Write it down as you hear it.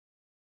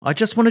I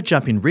just want to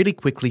jump in really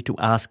quickly to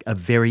ask a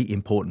very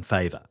important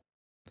favour.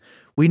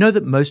 We know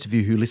that most of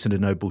you who listen to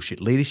No Bullshit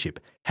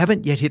Leadership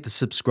haven't yet hit the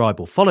subscribe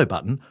or follow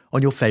button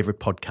on your favourite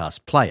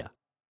podcast player.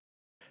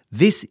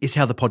 This is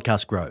how the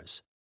podcast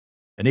grows.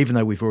 And even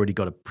though we've already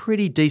got a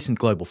pretty decent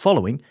global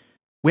following,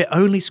 we're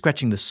only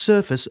scratching the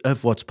surface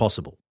of what's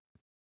possible.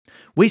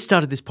 We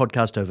started this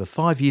podcast over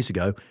 5 years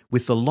ago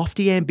with the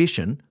lofty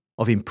ambition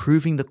of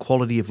improving the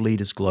quality of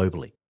leaders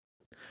globally.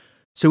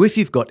 So if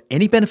you've got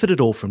any benefit at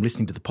all from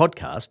listening to the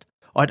podcast,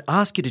 I'd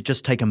ask you to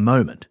just take a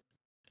moment,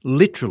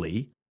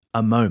 literally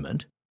a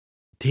moment,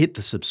 to hit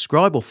the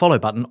subscribe or follow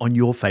button on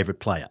your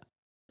favourite player.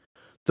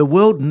 The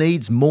world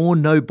needs more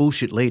no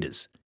bullshit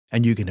leaders,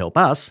 and you can help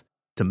us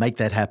to make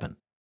that happen.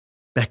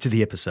 Back to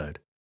the episode.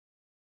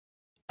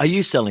 Are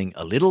you selling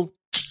a little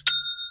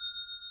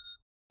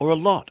or a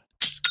lot?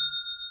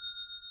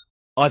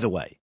 Either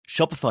way,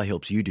 Shopify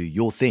helps you do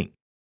your thing.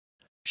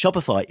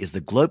 Shopify is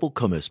the global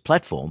commerce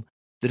platform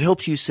that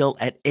helps you sell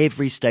at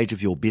every stage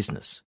of your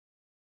business.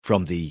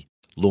 From the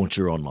launch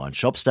your online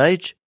shop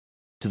stage,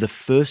 to the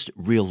first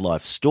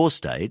real-life store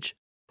stage,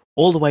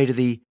 all the way to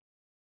the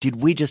did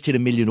we just hit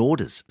 1 million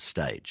orders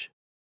stage.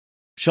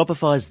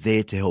 Shopify's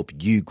there to help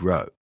you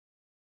grow.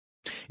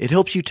 It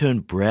helps you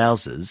turn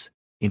browsers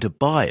into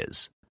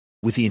buyers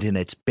with the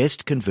internet's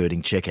best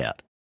converting checkout.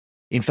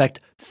 In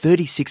fact,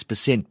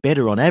 36%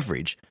 better on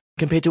average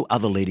compared to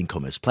other leading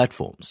commerce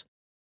platforms.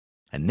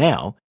 And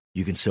now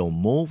you can sell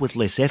more with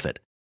less effort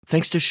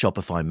thanks to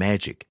Shopify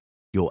Magic,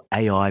 your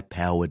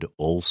AI-powered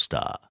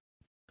all-star.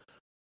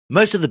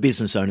 Most of the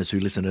business owners who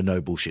listen to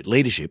No Bullshit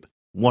Leadership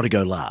want to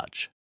go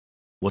large.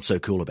 What's so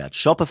cool about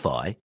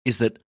Shopify is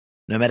that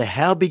no matter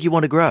how big you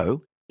want to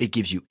grow, it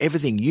gives you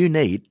everything you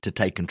need to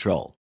take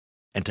control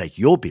and take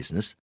your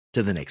business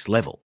to the next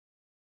level.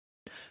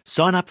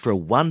 Sign up for a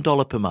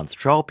 $1 per month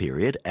trial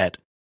period at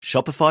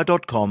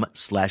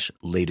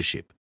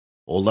shopify.com/leadership,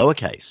 all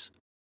lowercase.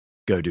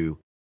 Go to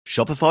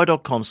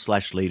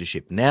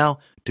shopify.com/leadership now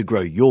to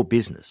grow your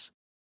business,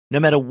 no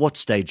matter what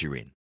stage you're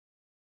in.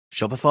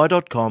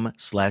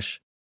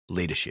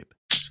 Shopify.com/leadership.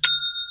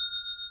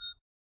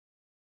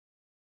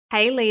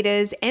 Hey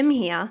leaders, Em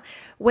here.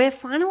 We're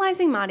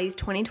finalising Marty's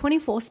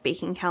 2024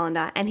 speaking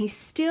calendar and he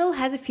still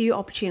has a few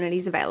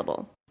opportunities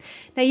available.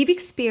 Now you've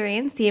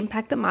experienced the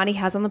impact that Marty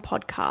has on the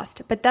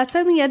podcast, but that's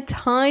only a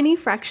tiny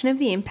fraction of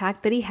the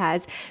impact that he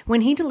has when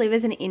he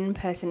delivers an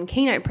in-person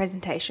keynote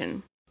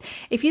presentation.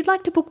 If you'd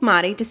like to book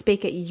Marty to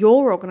speak at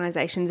your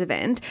organisation's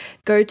event,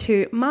 go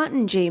to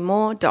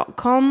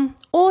martingmoore.com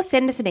or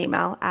send us an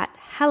email at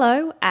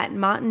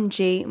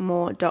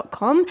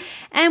hello@martingmoore.com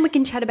and we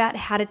can chat about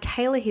how to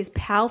tailor his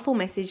powerful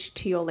message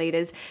to your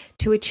leaders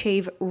to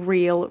achieve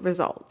real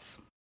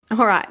results.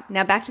 All right,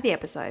 now back to the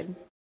episode.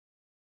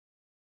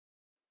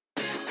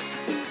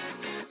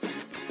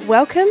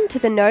 Welcome to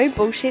the No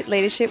Bullshit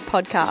Leadership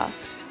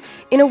Podcast.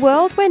 In a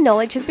world where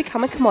knowledge has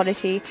become a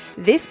commodity,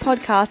 this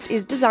podcast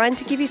is designed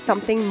to give you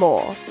something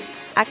more.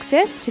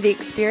 Access to the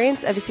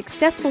experience of a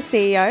successful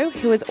CEO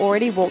who has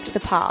already walked the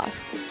path.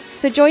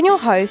 So join your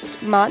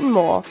host, Martin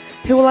Moore,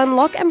 who will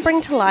unlock and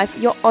bring to life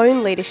your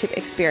own leadership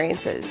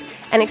experiences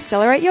and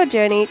accelerate your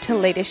journey to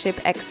leadership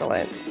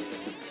excellence.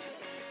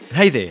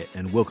 Hey there,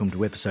 and welcome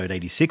to episode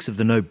 86 of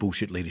the No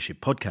Bullshit Leadership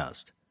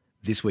Podcast.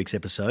 This week's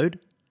episode,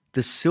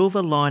 The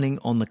Silver Lining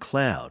on the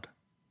Cloud,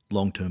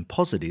 Long-Term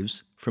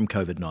Positives from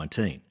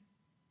COVID-19.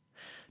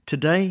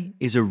 Today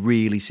is a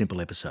really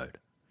simple episode.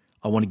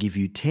 I want to give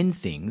you 10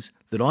 things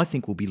that I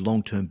think will be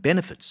long-term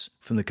benefits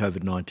from the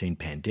COVID-19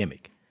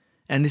 pandemic,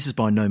 and this is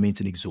by no means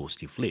an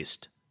exhaustive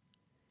list.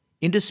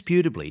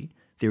 Indisputably,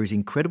 there is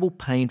incredible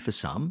pain for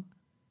some,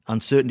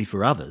 uncertainty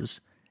for others,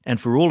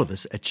 and for all of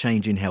us, a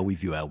change in how we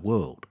view our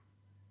world.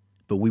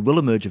 But we will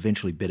emerge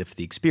eventually better for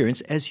the experience,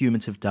 as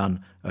humans have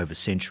done over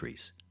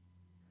centuries.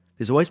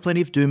 There's always plenty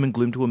of doom and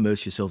gloom to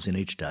immerse yourselves in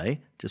each day.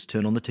 Just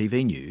turn on the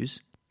TV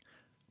news.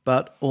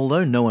 But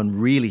although no one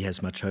really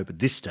has much hope at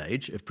this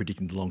stage of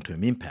predicting the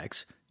long-term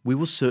impacts, we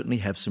will certainly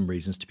have some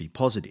reasons to be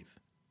positive.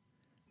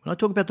 When I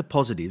talk about the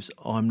positives,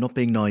 I'm not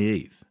being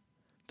naive.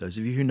 Those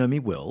of you who know me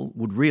well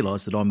would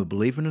realise that I'm a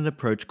believer in an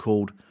approach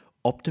called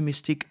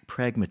optimistic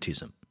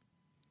pragmatism.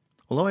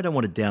 Although I don't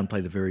want to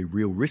downplay the very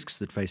real risks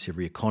that face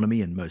every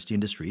economy and most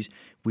industries,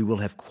 we will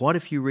have quite a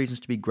few reasons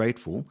to be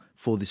grateful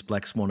for this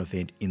black swan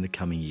event in the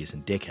coming years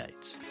and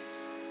decades.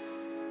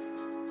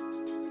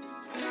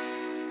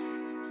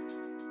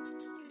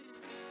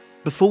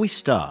 Before we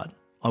start,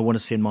 I want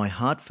to send my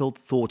heartfelt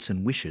thoughts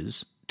and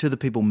wishes to the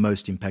people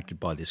most impacted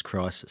by this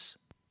crisis.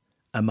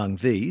 Among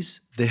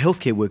these, the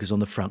healthcare workers on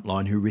the front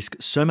line who risk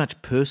so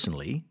much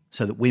personally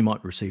so that we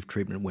might receive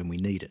treatment when we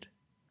need it.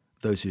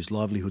 Those whose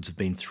livelihoods have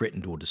been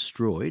threatened or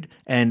destroyed,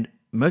 and,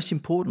 most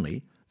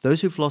importantly, those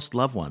who've lost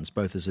loved ones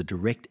both as a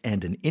direct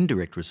and an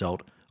indirect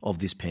result of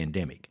this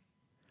pandemic.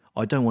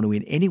 I don't want to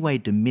in any way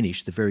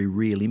diminish the very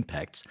real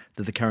impacts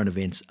that the current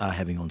events are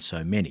having on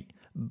so many,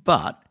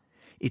 but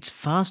it's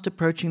fast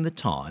approaching the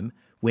time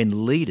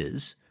when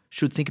leaders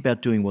should think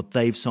about doing what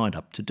they've signed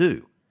up to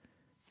do.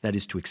 That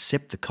is to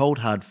accept the cold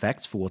hard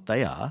facts for what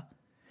they are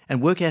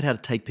and work out how to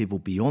take people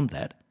beyond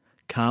that,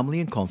 calmly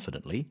and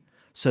confidently,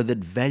 so that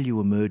value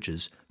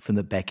emerges from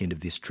the back end of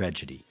this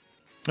tragedy.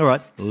 All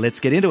right, let's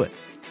get into it.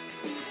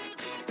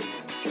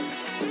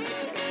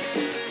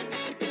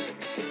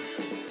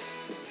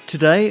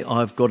 Today,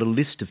 I've got a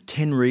list of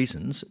 10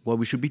 reasons why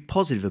we should be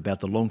positive about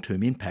the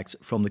long-term impacts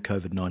from the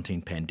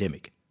COVID-19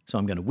 pandemic. So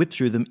I'm going to whip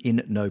through them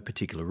in no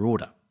particular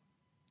order.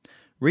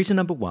 Reason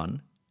number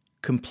 1,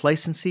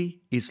 complacency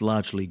is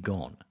largely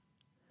gone.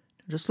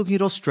 Just looking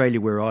at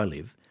Australia where I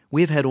live, we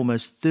have had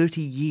almost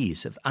 30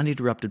 years of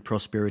uninterrupted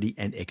prosperity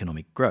and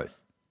economic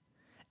growth.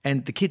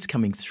 And the kids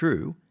coming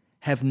through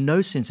have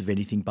no sense of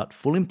anything but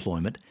full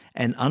employment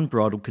and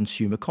unbridled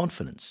consumer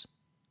confidence.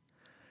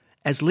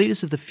 As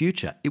leaders of the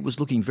future, it was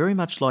looking very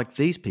much like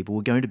these people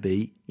were going to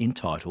be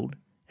entitled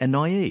and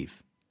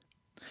naive.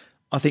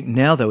 I think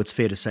now, though, it's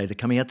fair to say that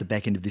coming out the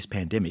back end of this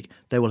pandemic,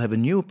 they will have a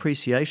new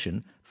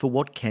appreciation for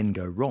what can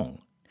go wrong,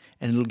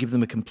 and it'll give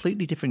them a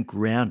completely different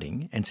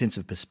grounding and sense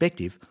of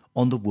perspective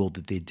on the world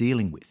that they're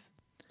dealing with.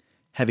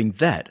 Having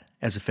that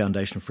as a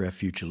foundation for our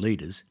future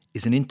leaders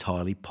is an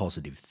entirely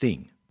positive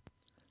thing.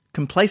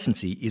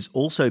 Complacency is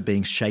also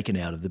being shaken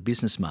out of the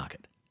business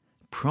market.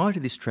 Prior to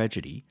this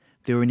tragedy,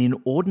 there were an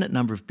inordinate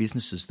number of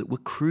businesses that were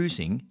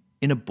cruising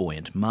in a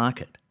buoyant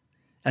market,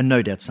 and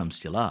no doubt some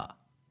still are,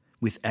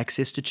 with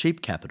access to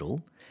cheap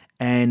capital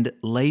and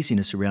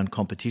laziness around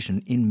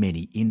competition in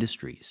many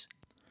industries.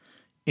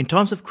 In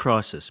times of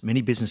crisis,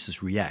 many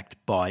businesses react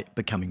by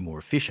becoming more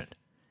efficient.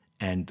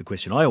 And the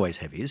question I always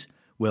have is,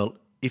 well,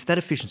 if that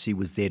efficiency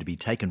was there to be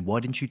taken, why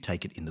didn't you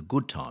take it in the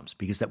good times?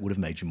 Because that would have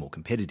made you more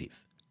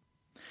competitive.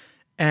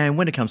 And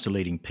when it comes to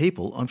leading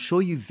people, I'm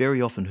sure you've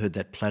very often heard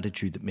that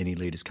platitude that many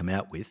leaders come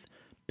out with: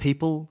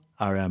 people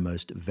are our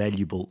most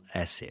valuable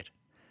asset.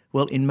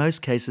 Well, in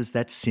most cases,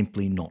 that's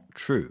simply not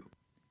true.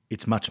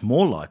 It's much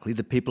more likely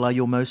that people are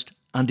your most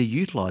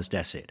underutilised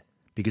asset,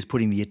 because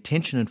putting the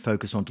attention and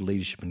focus onto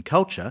leadership and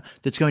culture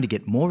that's going to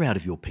get more out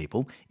of your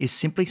people is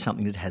simply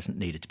something that hasn't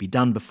needed to be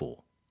done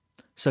before.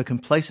 So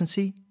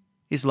complacency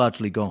is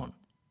largely gone.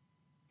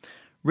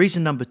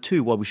 Reason number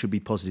 2 why we should be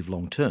positive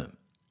long term.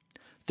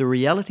 The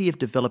reality of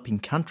developing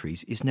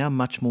countries is now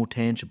much more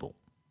tangible.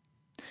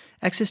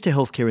 Access to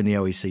healthcare in the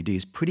OECD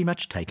is pretty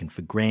much taken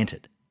for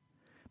granted.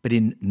 But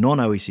in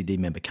non-OECD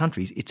member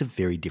countries, it's a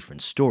very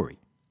different story.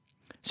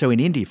 So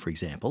in India, for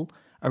example,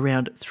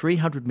 around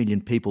 300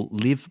 million people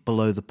live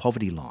below the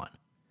poverty line.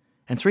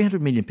 And 300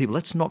 million people,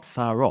 that's not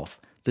far off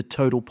the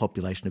total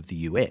population of the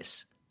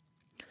US.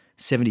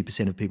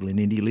 70% of people in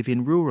India live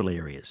in rural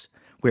areas,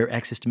 where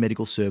access to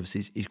medical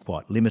services is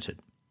quite limited.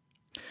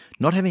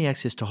 Not having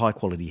access to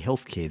high-quality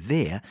healthcare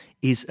there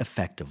is a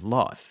fact of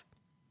life.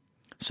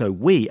 So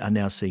we are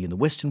now seeing in the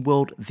Western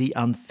world the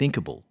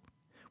unthinkable,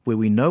 where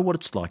we know what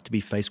it's like to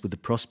be faced with the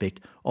prospect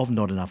of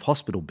not enough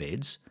hospital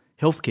beds,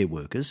 healthcare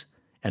workers,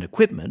 and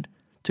equipment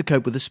to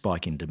cope with a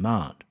spike in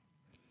demand.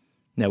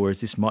 Now,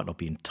 whereas this might not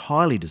be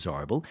entirely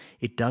desirable,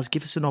 it does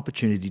give us an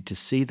opportunity to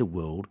see the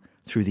world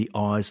through the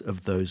eyes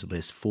of those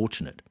less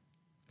fortunate.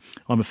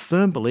 I'm a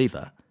firm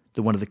believer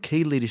that one of the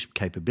key leadership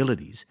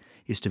capabilities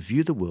is to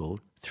view the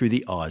world through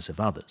the eyes of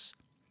others.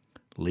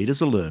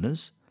 Leaders are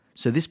learners,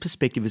 so this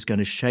perspective is going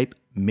to shape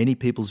many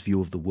people's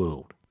view of the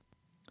world.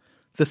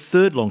 The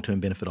third long-term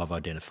benefit I've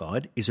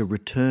identified is a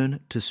return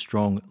to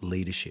strong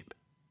leadership.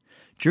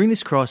 During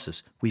this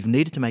crisis, we've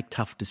needed to make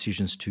tough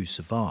decisions to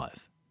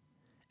survive.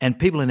 And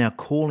people are now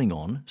calling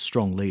on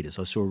strong leaders.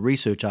 I saw a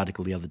research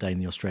article the other day in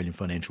the Australian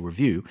Financial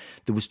Review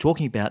that was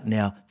talking about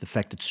now the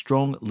fact that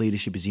strong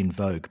leadership is in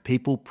vogue.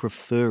 People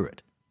prefer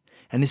it.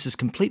 And this has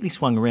completely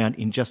swung around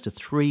in just a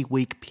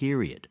 3-week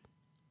period.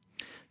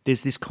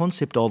 There's this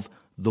concept of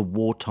the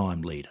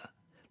wartime leader,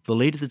 the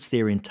leader that's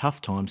there in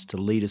tough times to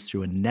lead us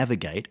through and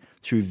navigate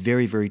through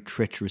very, very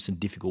treacherous and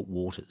difficult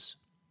waters.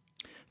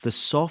 The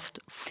soft,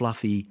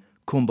 fluffy,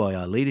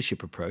 kumbaya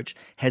leadership approach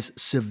has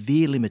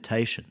severe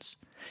limitations,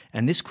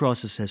 and this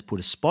crisis has put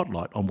a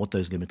spotlight on what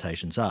those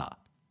limitations are.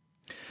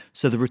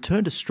 So the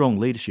return to strong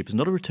leadership is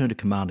not a return to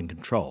command and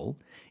control,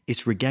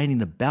 it's regaining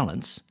the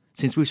balance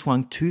since we've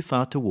swung too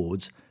far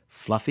towards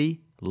fluffy,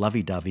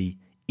 lovey-dovey,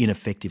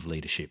 ineffective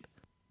leadership.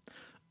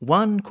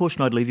 One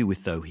caution I'd leave you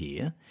with, though,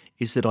 here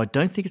is that I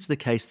don't think it's the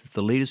case that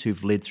the leaders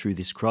who've led through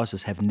this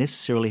crisis have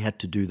necessarily had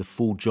to do the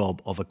full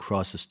job of a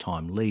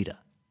crisis-time leader.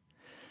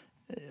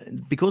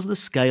 Because of the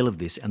scale of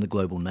this and the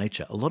global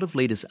nature, a lot of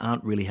leaders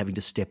aren't really having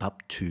to step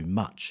up too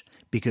much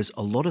because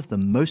a lot of the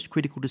most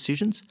critical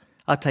decisions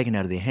are taken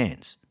out of their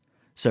hands.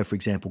 So, for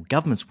example,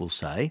 governments will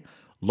say,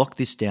 lock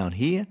this down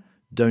here,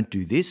 don't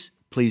do this,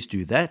 please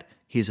do that,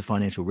 here's a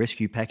financial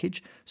rescue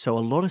package. So a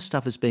lot of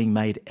stuff is being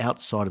made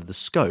outside of the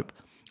scope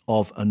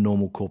of a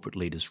normal corporate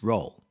leader's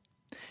role.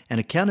 And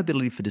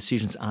accountability for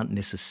decisions aren't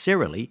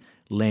necessarily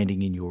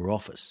landing in your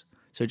office.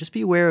 So just be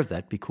aware of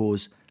that,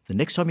 because the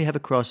next time you have a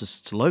crisis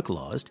that's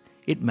localised,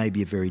 it may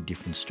be a very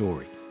different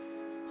story.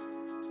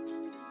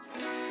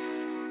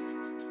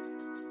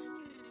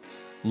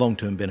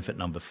 Long-term benefit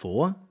number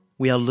 4,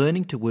 we are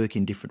learning to work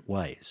in different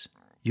ways.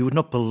 You would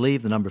not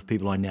believe the number of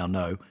people I now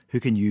know who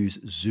can use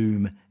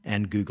Zoom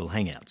and Google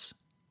Hangouts.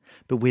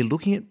 but we're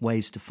looking at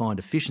ways to find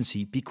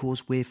efficiency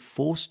because we're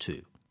forced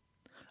to.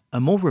 A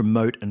more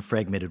remote and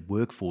fragmented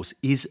workforce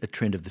is a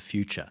trend of the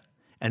future,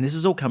 and this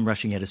has all come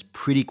rushing at us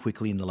pretty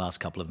quickly in the last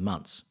couple of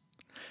months.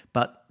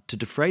 But to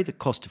defray the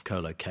cost of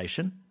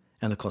co-location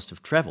and the cost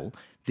of travel,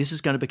 this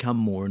is going to become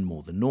more and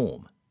more the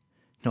norm.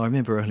 Now, I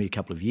remember only a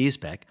couple of years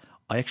back,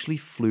 I actually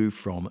flew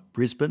from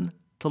Brisbane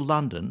to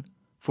London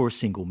for a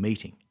single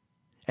meeting.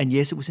 And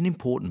yes, it was an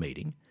important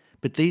meeting,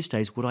 but these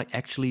days, would I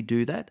actually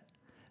do that?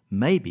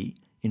 Maybe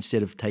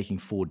instead of taking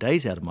 4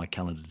 days out of my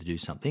calendar to do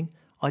something,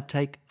 I'd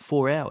take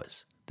 4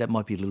 hours. That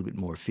might be a little bit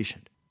more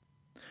efficient.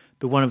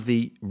 But one of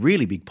the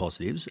really big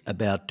positives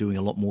about doing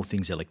a lot more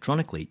things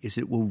electronically is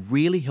it will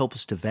really help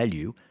us to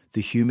value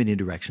the human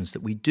interactions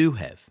that we do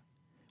have.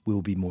 We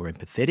will be more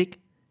empathetic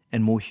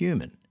and more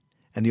human.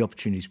 And the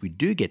opportunities we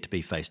do get to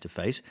be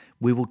face-to-face,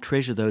 we will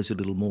treasure those a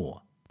little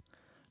more.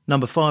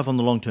 Number 5 on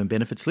the long-term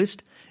benefits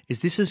list is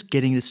this is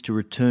getting us to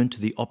return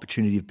to the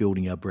opportunity of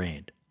building our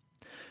brand.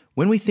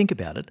 When we think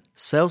about it,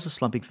 sales are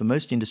slumping for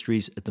most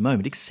industries at the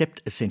moment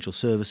except essential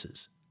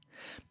services.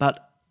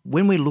 But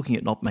when we're looking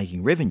at not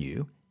making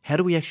revenue, how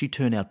do we actually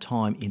turn our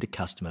time into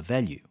customer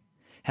value?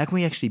 How can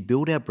we actually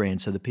build our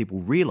brand so that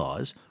people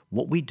realise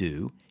what we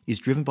do is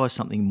driven by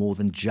something more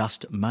than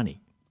just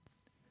money?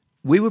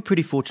 We were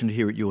pretty fortunate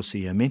here at Your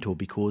CEO Mentor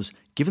because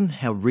given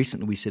how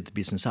recently we set the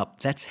business up,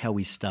 that's how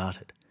we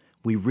started.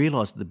 We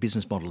realised that the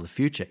business model of the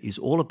future is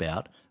all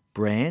about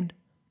brand,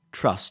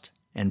 trust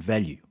and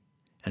value.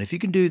 And if you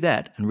can do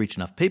that and reach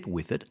enough people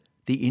with it,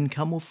 the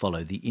income will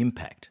follow the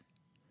impact.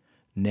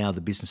 Now the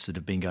businesses that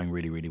have been going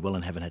really, really well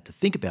and haven't had to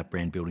think about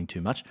brand building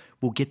too much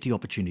will get the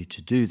opportunity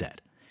to do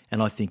that.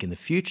 And I think in the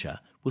future,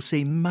 we'll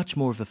see much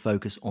more of a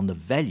focus on the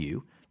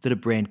value that a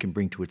brand can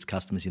bring to its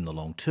customers in the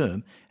long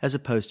term, as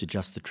opposed to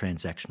just the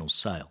transactional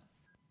sale.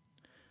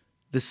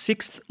 The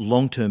 6th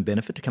long-term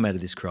benefit to come out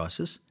of this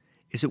crisis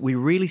is that we're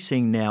really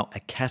seeing now a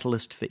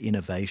catalyst for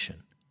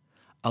innovation.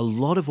 A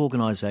lot of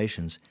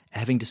organisations are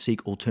having to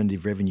seek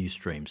alternative revenue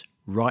streams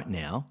right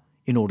now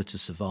in order to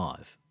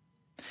survive.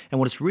 And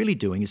what it's really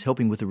doing is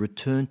helping with a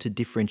return to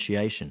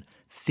differentiation,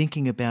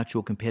 thinking about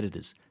your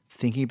competitors,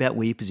 thinking about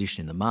where you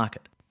position in the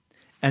market.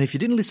 And if you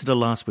didn't listen to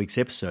last week's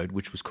episode,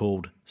 which was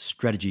called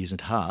Strategy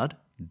Isn't Hard,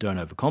 Don't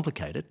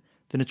Overcomplicate It,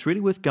 then it's really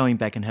worth going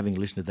back and having a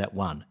listen to that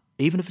one,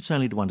 even if it's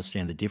only to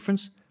understand the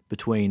difference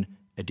between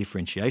a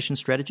differentiation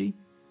strategy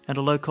and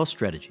a low-cost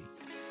strategy.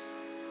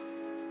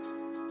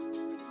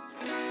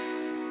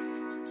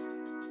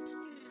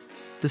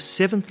 The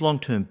 7th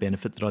long-term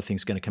benefit that I think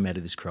is going to come out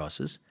of this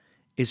crisis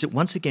is that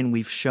once again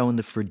we've shown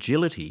the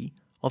fragility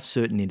of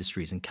certain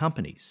industries and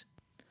companies.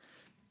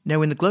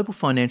 Now, in the global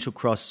financial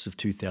crisis of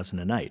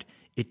 2008,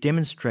 it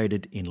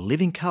demonstrated in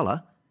living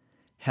colour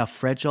how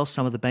fragile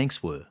some of the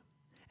banks were,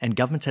 and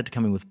governments had to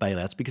come in with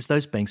bailouts because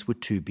those banks were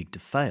too big to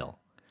fail.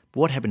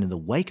 But what happened in the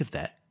wake of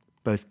that,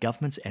 both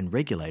governments and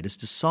regulators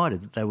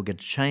decided that they were going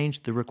to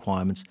change the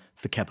requirements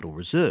for capital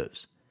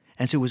reserves,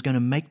 and so it was going to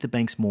make the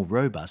banks more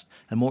robust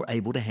and more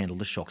able to handle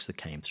the shocks that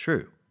came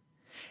through.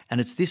 And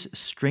it's this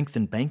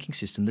strengthened banking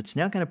system that's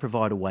now going to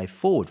provide a way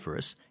forward for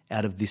us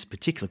out of this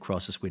particular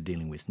crisis we're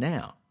dealing with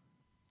now.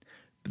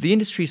 But the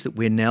industries that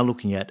we're now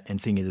looking at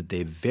and thinking that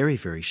they're very,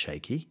 very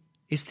shaky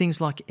is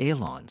things like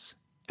airlines,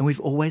 and we've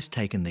always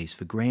taken these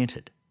for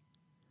granted.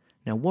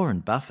 Now, Warren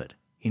Buffett,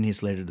 in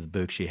his letter to the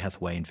Berkshire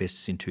Hathaway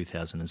investors in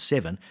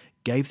 2007,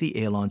 gave the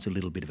airlines a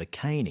little bit of a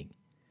caning.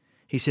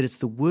 He said it's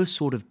the worst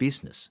sort of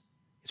business.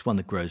 It's one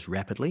that grows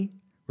rapidly,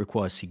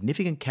 requires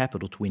significant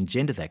capital to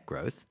engender that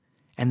growth,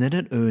 and then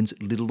it earns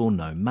little or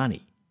no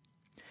money.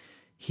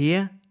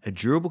 Here, a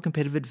durable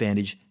competitive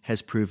advantage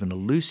has proven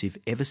elusive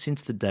ever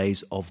since the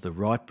days of the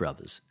Wright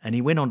brothers. And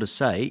he went on to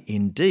say,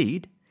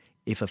 indeed,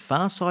 if a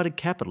far-sighted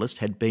capitalist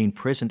had been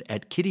present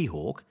at Kitty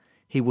Hawk,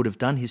 he would have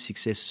done his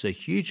successors a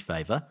huge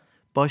favour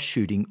by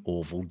shooting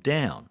Orville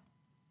down.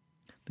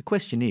 The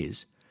question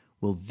is,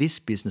 will this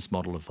business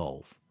model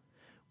evolve?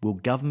 Will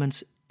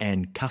governments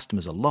and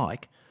customers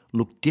alike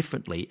look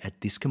differently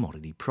at this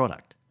commodity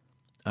product?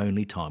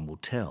 Only time will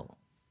tell.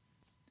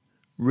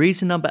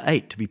 Reason number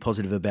 8 to be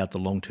positive about the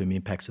long-term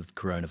impacts of the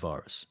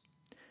coronavirus.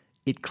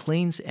 It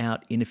cleans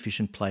out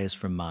inefficient players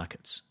from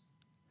markets.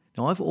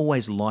 Now, I've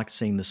always liked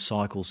seeing the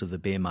cycles of the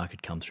bear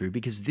market come through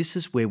because this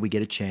is where we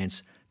get a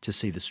chance to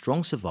see the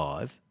strong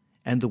survive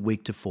and the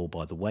weak to fall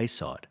by the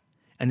wayside.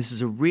 And this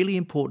is a really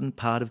important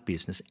part of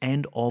business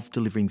and of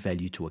delivering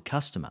value to a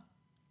customer.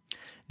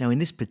 Now, in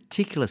this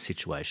particular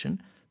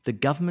situation, the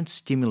government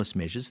stimulus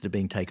measures that are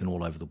being taken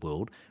all over the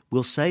world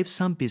will save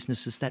some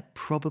businesses that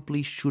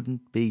probably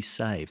shouldn't be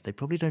saved. They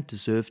probably don't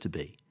deserve to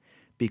be,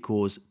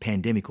 because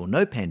pandemic or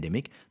no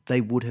pandemic,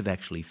 they would have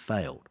actually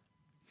failed.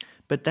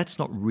 But that's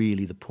not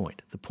really the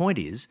point. The point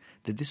is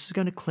that this is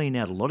going to clean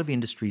out a lot of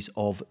industries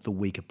of the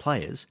weaker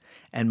players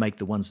and make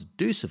the ones that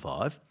do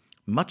survive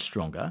much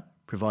stronger,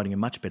 providing a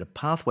much better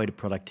pathway to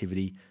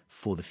productivity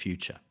for the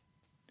future.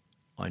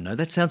 I know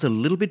that sounds a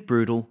little bit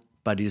brutal,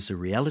 but it is a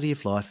reality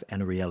of life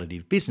and a reality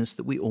of business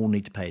that we all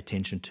need to pay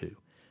attention to.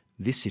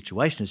 This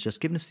situation has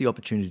just given us the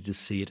opportunity to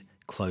see it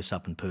close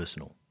up and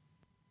personal.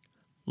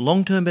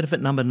 Long-term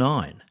benefit number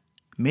 9.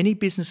 Many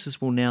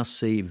businesses will now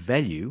see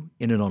value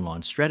in an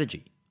online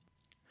strategy.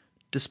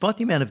 Despite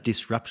the amount of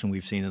disruption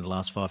we've seen in the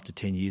last 5 to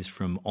 10 years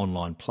from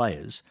online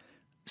players,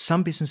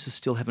 some businesses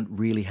still haven't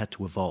really had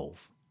to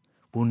evolve.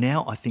 Well,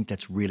 now I think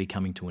that's really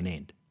coming to an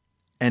end.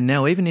 And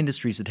now even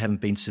industries that haven't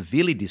been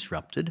severely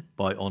disrupted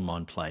by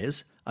online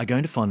players are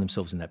going to find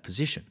themselves in that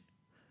position.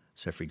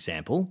 So, for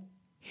example,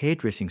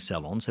 hairdressing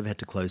salons have had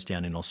to close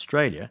down in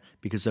Australia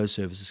because those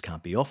services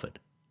can't be offered.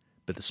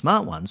 But the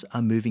smart ones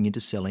are moving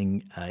into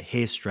selling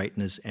hair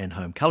straighteners and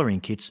home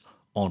colouring kits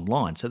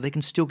online, so they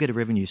can still get a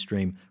revenue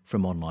stream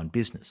from online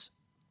business.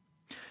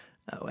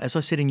 As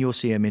I said in Your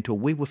CEO Mentor,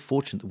 we were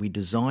fortunate that we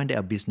designed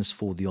our business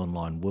for the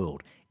online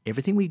world.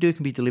 Everything we do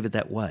can be delivered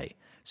that way,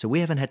 so we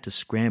haven't had to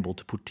scramble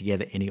to put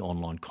together any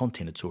online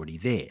content. It's already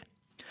there.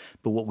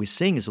 But what we're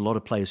seeing is a lot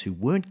of players who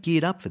weren't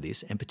geared up for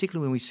this, and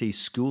particularly when we see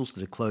schools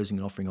that are closing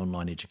and offering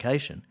online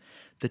education,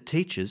 the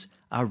teachers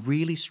are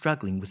really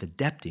struggling with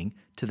adapting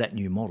to that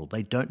new model.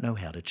 They don't know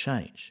how to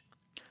change.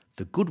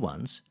 The good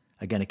ones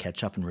are going to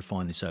catch up and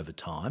refine this over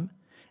time,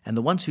 and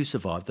the ones who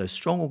survive, those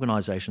strong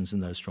organisations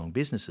and those strong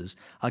businesses,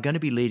 are going to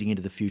be leading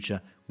into the future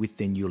with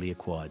their newly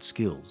acquired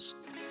skills.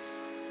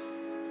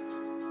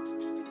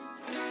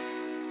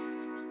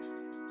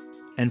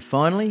 And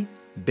finally,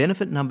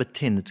 benefit number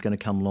 10 that's going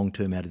to come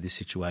long-term out of this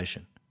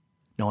situation.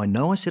 Now, I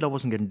know I said I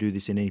wasn't going to do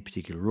this in any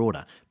particular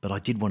order, but I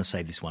did want to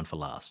save this one for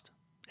last.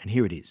 And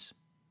here it is.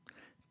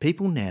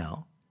 People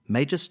now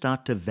may just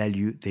start to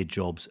value their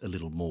jobs a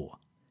little more.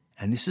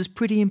 And this is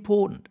pretty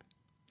important.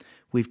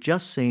 We've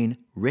just seen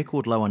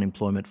record low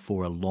unemployment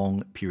for a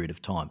long period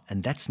of time,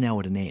 and that's now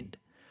at an end.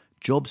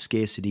 Job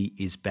scarcity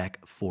is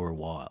back for a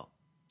while.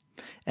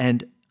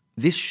 And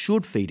this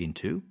should feed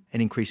into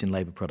an increase in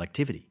labour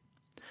productivity.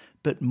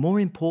 But more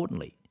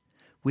importantly,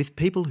 with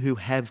people who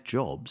have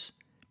jobs,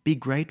 be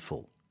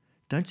grateful.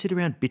 Don't sit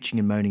around bitching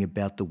and moaning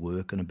about the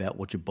work and about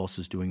what your boss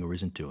is doing or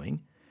isn't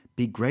doing.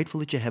 Be grateful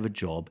that you have a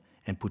job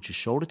and put your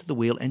shoulder to the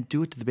wheel and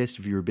do it to the best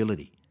of your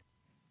ability.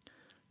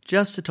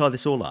 Just to tie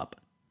this all up,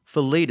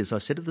 for leaders, I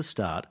said at the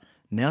start,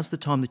 now's the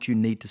time that you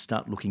need to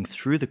start looking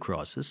through the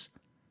crisis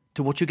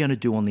to what you're going to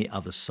do on the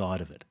other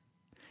side of it.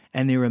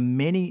 And there are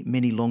many,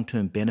 many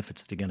long-term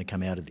benefits that are going to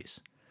come out of this.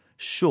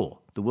 Sure,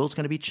 the world's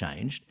going to be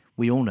changed.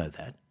 We all know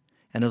that.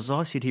 And as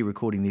I sit here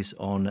recording this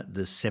on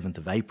the 7th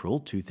of April,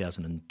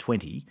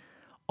 2020,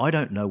 I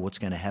don't know what's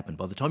going to happen.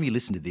 By the time you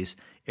listen to this,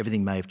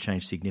 everything may have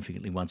changed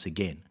significantly once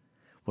again.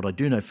 What I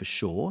do know for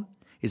sure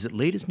is that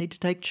leaders need to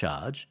take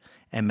charge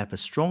and map a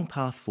strong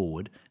path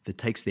forward that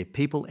takes their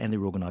people and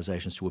their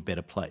organisations to a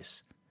better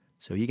place.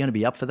 So are you going to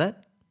be up for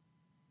that?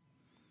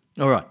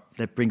 All right,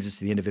 that brings us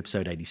to the end of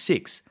episode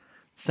 86.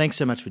 Thanks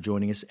so much for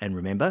joining us. And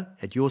remember,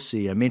 at Your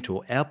CEO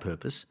Mentor, our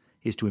purpose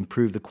is to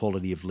improve the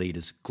quality of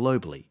leaders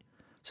globally.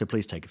 So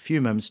please take a few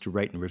moments to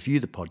rate and review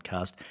the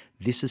podcast.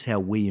 This is how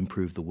we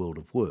improve the world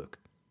of work.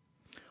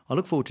 I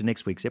look forward to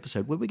next week's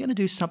episode where we're going to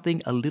do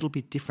something a little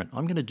bit different.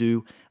 I'm going to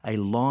do a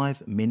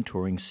live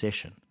mentoring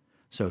session.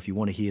 So if you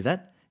want to hear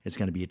that, it's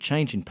going to be a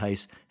change in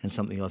pace and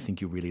something I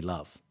think you'll really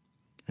love.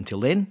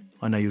 Until then,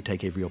 I know you'll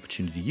take every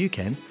opportunity you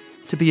can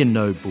to be a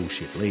no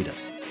bullshit leader.